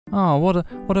Ah, what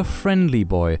a friendly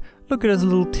boy. Look at his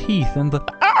little teeth and the...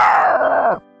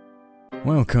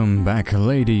 Welcome back,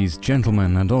 ladies,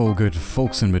 gentlemen, and all good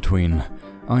folks in between.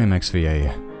 I am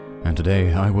XVA, and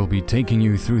today I will be taking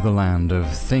you through the land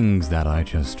of things that I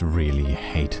just really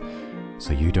hate,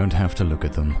 so you don't have to look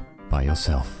at them by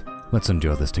yourself. Let's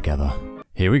endure this together.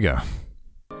 Here we go.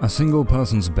 A single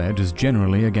person's bed is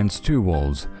generally against 2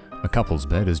 walls. A couple's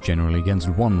bed is generally against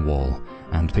 1 wall,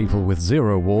 and people with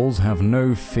 0 walls have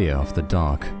no fear of the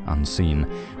dark, unseen,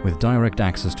 with direct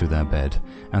access to their bed,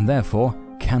 and therefore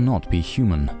cannot be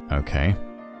human, okay?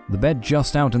 The bed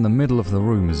just out in the middle of the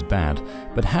room is bad,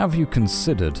 but have you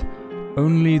considered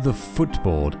only the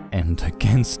footboard end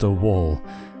against a wall?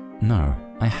 No,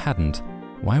 I hadn't.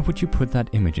 Why would you put that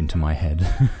image into my head?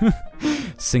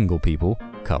 Single people,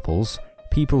 couples,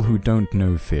 people who don't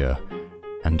know fear,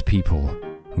 and people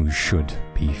who should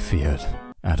be feared.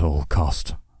 At all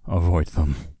cost, avoid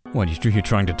them. What, you're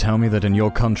trying to tell me that in your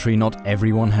country not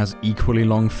everyone has equally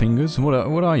long fingers? What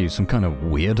are you, some kind of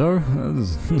weirdo?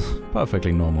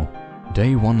 Perfectly normal.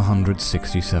 Day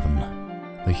 167.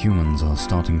 The humans are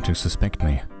starting to suspect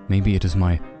me. Maybe it is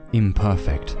my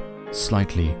imperfect,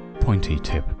 slightly pointy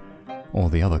tip. All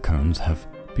the other cones have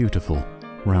beautiful,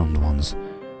 round ones.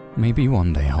 Maybe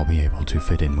one day I'll be able to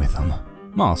fit in with them.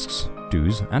 Masks,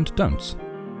 do's and don'ts.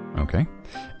 Okay.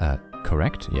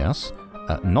 Correct, yes.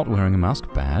 Not wearing a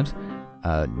mask, bad.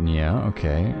 Yeah,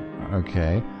 okay.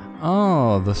 Okay.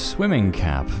 Oh, the swimming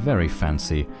cap, very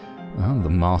fancy. Oh, the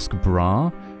mask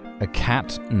bra. A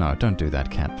cat. No, don't do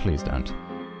that, cat, please don't.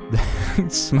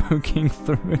 Smoking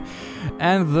through.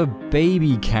 And the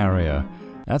baby carrier.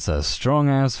 That's a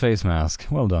strong-ass face mask.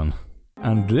 Well done.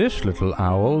 And this little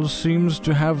owl seems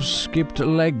to have skipped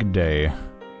leg day.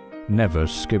 Never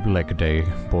skip leg day,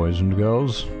 boys and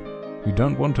girls. You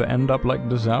don't want to end up like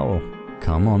this owl.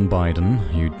 Come on,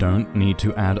 Biden. You don't need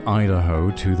to add Idaho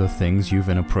to the things you've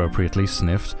inappropriately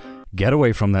sniffed. Get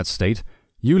away from that state.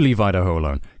 You leave Idaho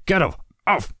alone. Get off!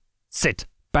 Off! Sit!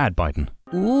 Bad Biden.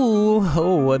 Ooh,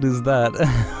 oh, what is that?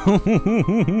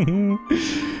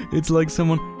 It's like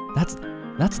someone... That's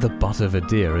the butt of a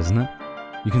deer, isn't it?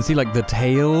 You can see like the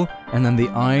tail, and then the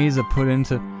eyes are put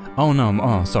into... Oh no,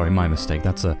 oh sorry, my mistake.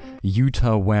 That's a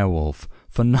Utah werewolf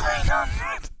for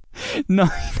 $900.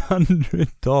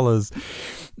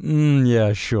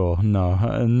 Yeah, sure. No,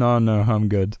 I'm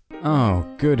good. Oh,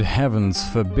 good heavens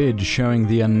forbid showing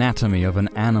the anatomy of an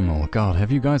animal. God,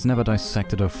 have you guys never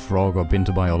dissected a frog or been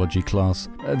to biology class?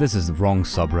 This is the wrong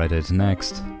subreddit.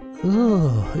 Next.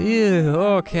 Ooh, ew,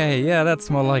 okay, yeah, that's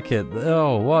more like it.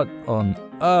 Oh, what on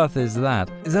earth is that?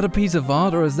 Is that a piece of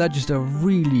art or is that just a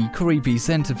really creepy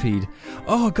centipede?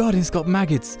 Oh god, it's got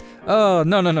maggots. Oh,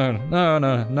 no,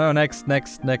 next.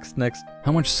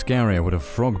 How much scarier would a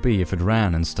frog be if it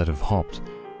ran instead of hopped?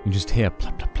 You just hear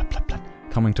plap, plap, plap, plap, plap,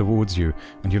 coming towards you,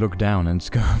 and you look down and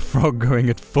it's got a frog going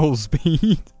at full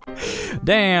speed.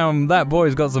 Damn, that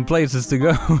boy's got some places to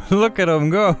go. Look at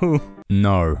him go.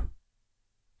 No.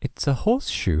 It's a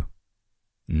horseshoe.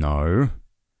 No.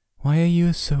 Why are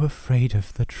you so afraid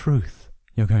of the truth?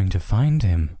 You're going to find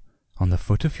him on the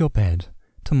foot of your bed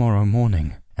tomorrow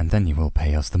morning, and then you will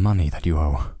pay us the money that you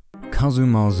owe.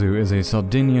 Kazumazu is a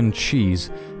Sardinian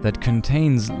cheese that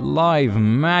contains live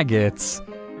maggots.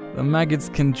 The maggots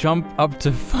can jump up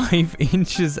to 5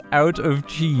 inches out of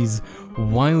cheese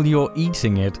while you're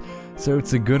eating it, so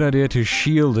it's a good idea to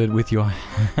shield it with your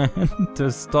hand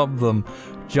to stop them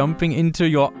jumping into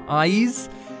your eyes?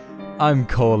 I'm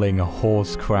calling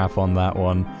horse crap on that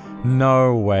one.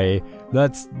 No way.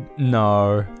 That's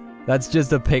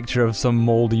just a picture of some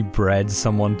moldy bread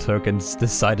someone took and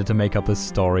decided to make up a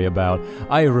story about.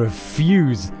 I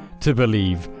refuse to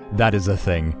believe that is a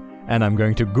thing. And I'm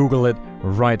going to Google it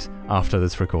right after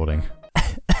this recording.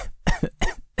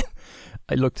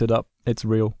 I looked it up. It's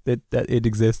real. It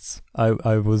exists. I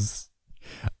was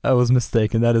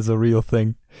mistaken. That is a real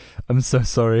thing. I'm so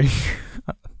sorry.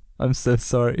 I'm so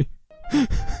sorry.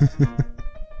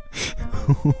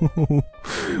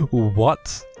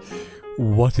 What?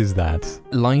 What is that?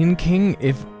 Lion King?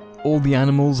 If all the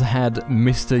animals had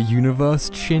Mr. Universe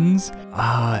chins?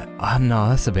 No,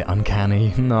 that's a bit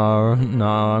uncanny. No,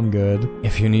 I'm good.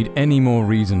 If you need any more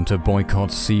reason to boycott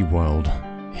SeaWorld,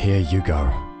 here you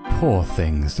go. Poor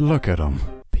things, look at them.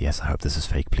 P.S. I hope this is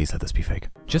fake, please let this be fake.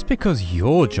 Just because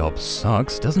your job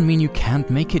sucks doesn't mean you can't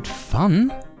make it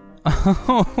fun.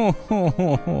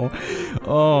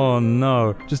 Oh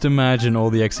no. Just imagine all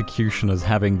the executioners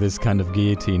having this kind of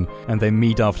guillotine, and they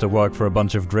meet after work for a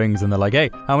bunch of drinks, and they're like,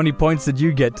 hey, how many points did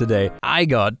you get today? I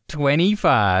got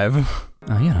 25.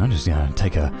 Just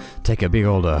take a big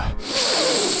old,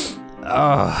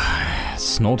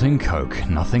 snorting coke,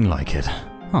 nothing like it.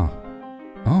 Huh.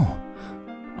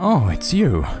 Oh, it's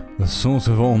you. The source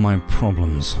of all my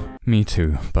problems. Me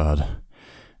too, bud.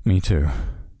 Me too.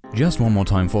 Just one more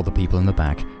time for the people in the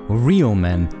back. Real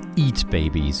men eat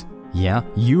babies. Yeah,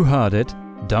 you heard it.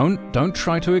 Don't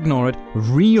try to ignore it.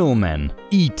 Real men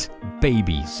eat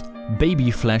babies.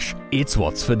 Baby flesh, it's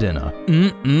what's for dinner.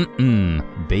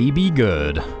 Baby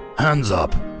good. Hands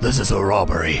up. This is a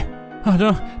robbery.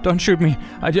 Oh, don't shoot me.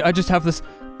 I just have this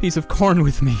piece of corn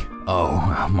with me.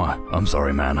 Oh, I'm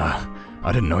sorry, man.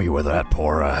 I didn't know you were that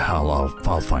poor.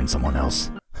 I'll find someone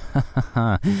else.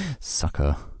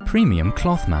 Sucker. Premium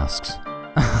cloth masks.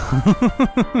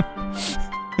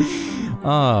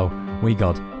 Oh, we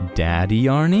got Daddy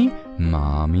Arnie,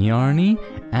 Mommy Arnie,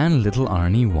 and Little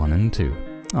Arnie 1 and 2.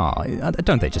 Aw,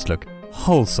 don't they just look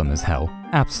wholesome as hell?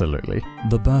 Absolutely.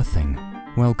 The birthing.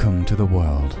 Welcome to the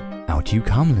world. Out you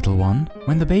come, little one.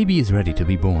 When the baby is ready to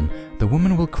be born, the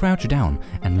woman will crouch down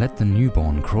and let the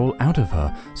newborn crawl out of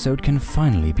her so it can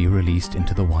finally be released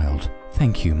into the wild.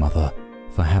 Thank you, mother,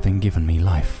 for having given me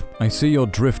life. I see your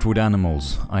driftwood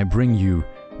animals. I bring you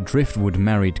driftwood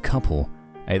married couple.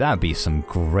 Hey, that'd be some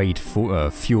great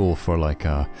fuel for like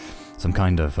some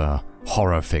kind of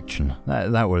horror fiction.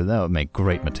 That would make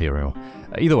great material.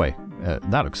 Either way,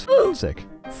 that looks sick.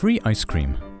 Free ice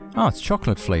cream. Oh, it's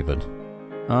chocolate flavored.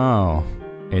 Oh,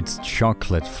 it's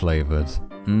chocolate flavored.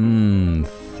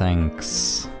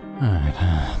 Thanks.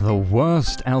 Alright, the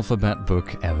worst alphabet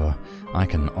book ever. I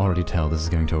can already tell this is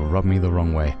going to rub me the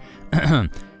wrong way.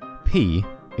 P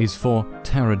is for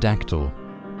pterodactyl.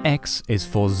 X is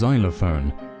for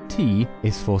xylophone. T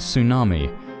is for tsunami.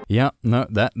 Yeah, no,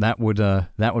 that would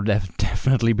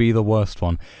definitely be the worst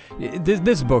one.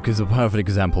 This book is a perfect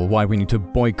example why we need to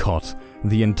boycott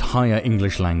the entire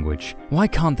English language. Why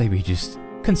can't they be just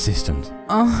consistent?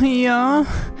 Oh, yeah,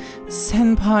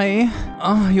 senpai.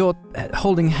 Oh, you're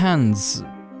holding hands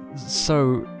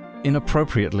so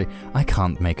inappropriately. I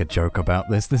can't make a joke about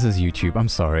this. This is YouTube, I'm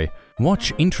sorry.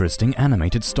 Watch interesting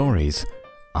animated stories.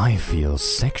 I feel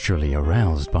sexually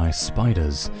aroused by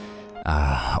spiders.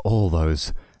 All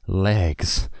those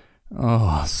legs.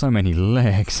 Oh, so many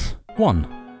legs. 1.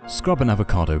 Scrub an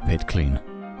avocado pit clean.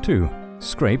 2.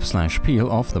 Scrape/peel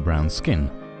off the brown skin.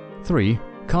 3.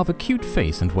 Carve a cute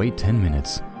face and wait 10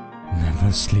 minutes.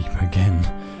 Never sleep again.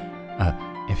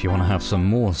 If you want to have some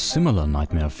more similar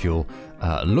nightmare fuel,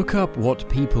 look up what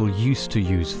people used to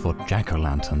use for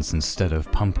jack-o'-lanterns instead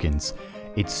of pumpkins.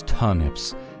 It's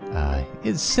turnips.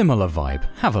 It's similar vibe.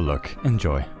 Have a look.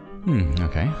 Enjoy.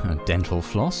 Okay. A dental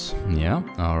floss. Yeah.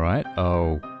 Alright.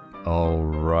 Oh.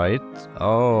 Alright.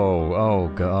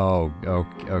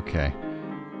 Okay.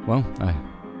 Well,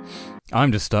 I'm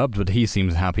disturbed, but he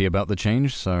seems happy about the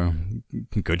change, so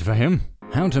good for him.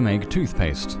 How to make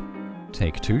toothpaste.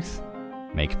 Take tooth,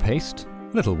 make paste,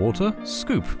 little water,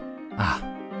 scoop.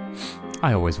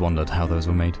 I always wondered how those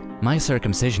were made. My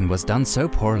circumcision was done so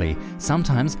poorly.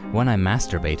 Sometimes, when I'm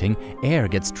masturbating, air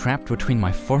gets trapped between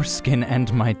my foreskin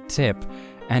and my tip,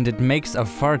 and it makes a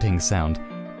farting sound.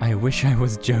 I wish I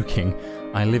was joking.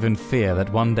 I live in fear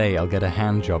that one day I'll get a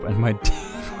hand job and my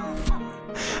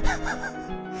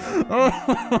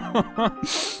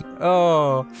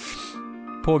Oh,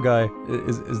 poor guy.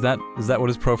 Is that what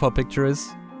his profile picture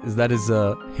is? Is that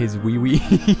his wee wee?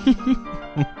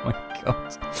 Oh my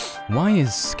god. Why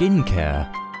is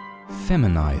skincare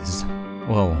feminized?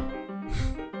 Well,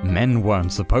 men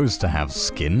weren't supposed to have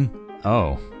skin.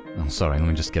 Oh, sorry, let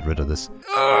me just get rid of this.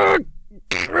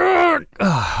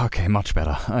 Okay, much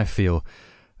better. I feel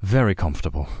very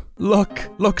comfortable. Look,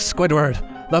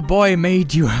 Squidward! The boy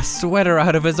made you a sweater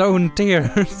out of his own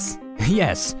tears!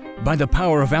 Yes, by the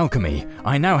power of alchemy,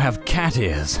 I now have cat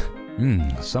ears.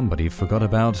 Somebody forgot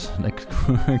about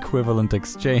equivalent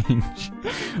exchange.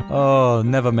 Oh,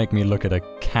 never make me look at a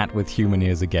cat with human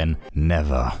ears again.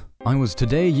 Never. I was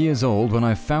today years old when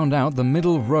I found out the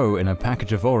middle row in a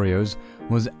package of Oreos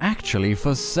was actually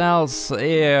for salsa.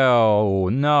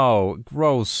 Ew, no,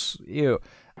 gross, ew.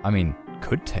 I mean,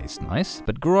 could taste nice,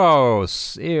 but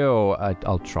gross, ew.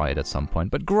 I'll try it at some point,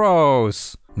 but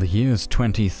gross. The year's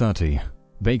 2030.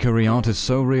 Bakery art is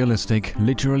so realistic,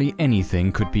 literally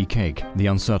anything could be cake. The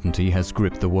uncertainty has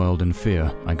gripped the world in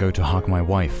fear. I go to hug my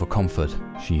wife for comfort.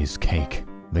 She is cake.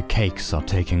 The cakes are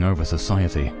taking over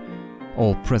society.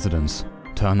 All presidents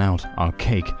turn out are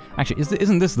cake. Actually,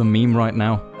 isn't this the meme right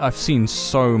now? I've seen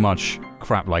so much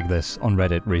crap like this on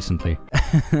Reddit recently.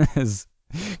 It's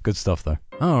good stuff though.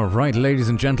 Alright, ladies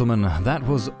and gentlemen, that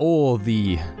was all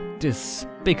the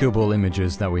despicable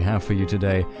images that we have for you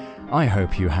today. I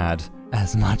hope you had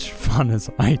as much fun as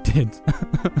I did.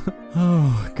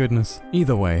 Oh, goodness.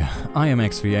 Either way, I am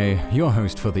XVA, your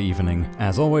host for the evening.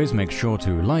 As always, make sure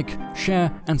to like,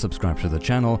 share, and subscribe to the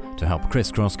channel to help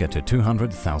Crisscross get to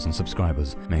 200,000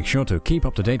 subscribers. Make sure to keep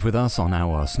up to date with us on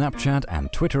our Snapchat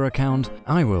and Twitter account.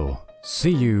 I will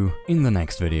see you in the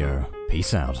next video.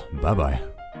 Peace out. Bye-bye.